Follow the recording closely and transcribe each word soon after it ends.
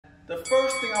the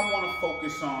first thing I want to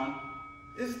focus on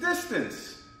is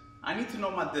distance. I need to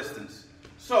know my distance.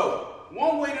 So,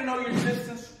 one way to know your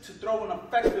distance to throw an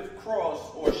effective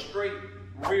cross or straight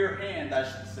rear hand, I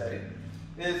should say,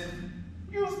 is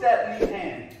use that lead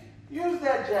hand. Use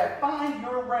that jab. Find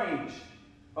your range.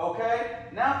 Okay?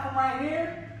 Now from right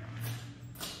here,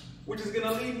 which is going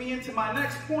to lead me into my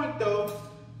next point though,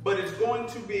 but it's going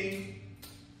to be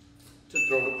to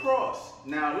throw the cross.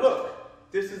 Now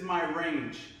look, this is my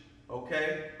range.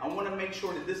 Okay? I want to make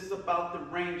sure that this is about the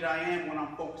range I am when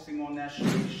I'm focusing on that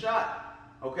straight shot.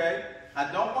 Okay?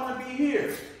 I don't want to be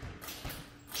here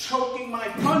choking my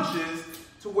punches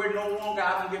to where no longer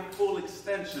I can get full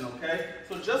extension, okay?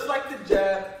 So just like the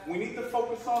jab, we need to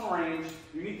focus on range.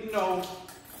 You need to know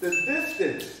the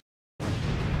distance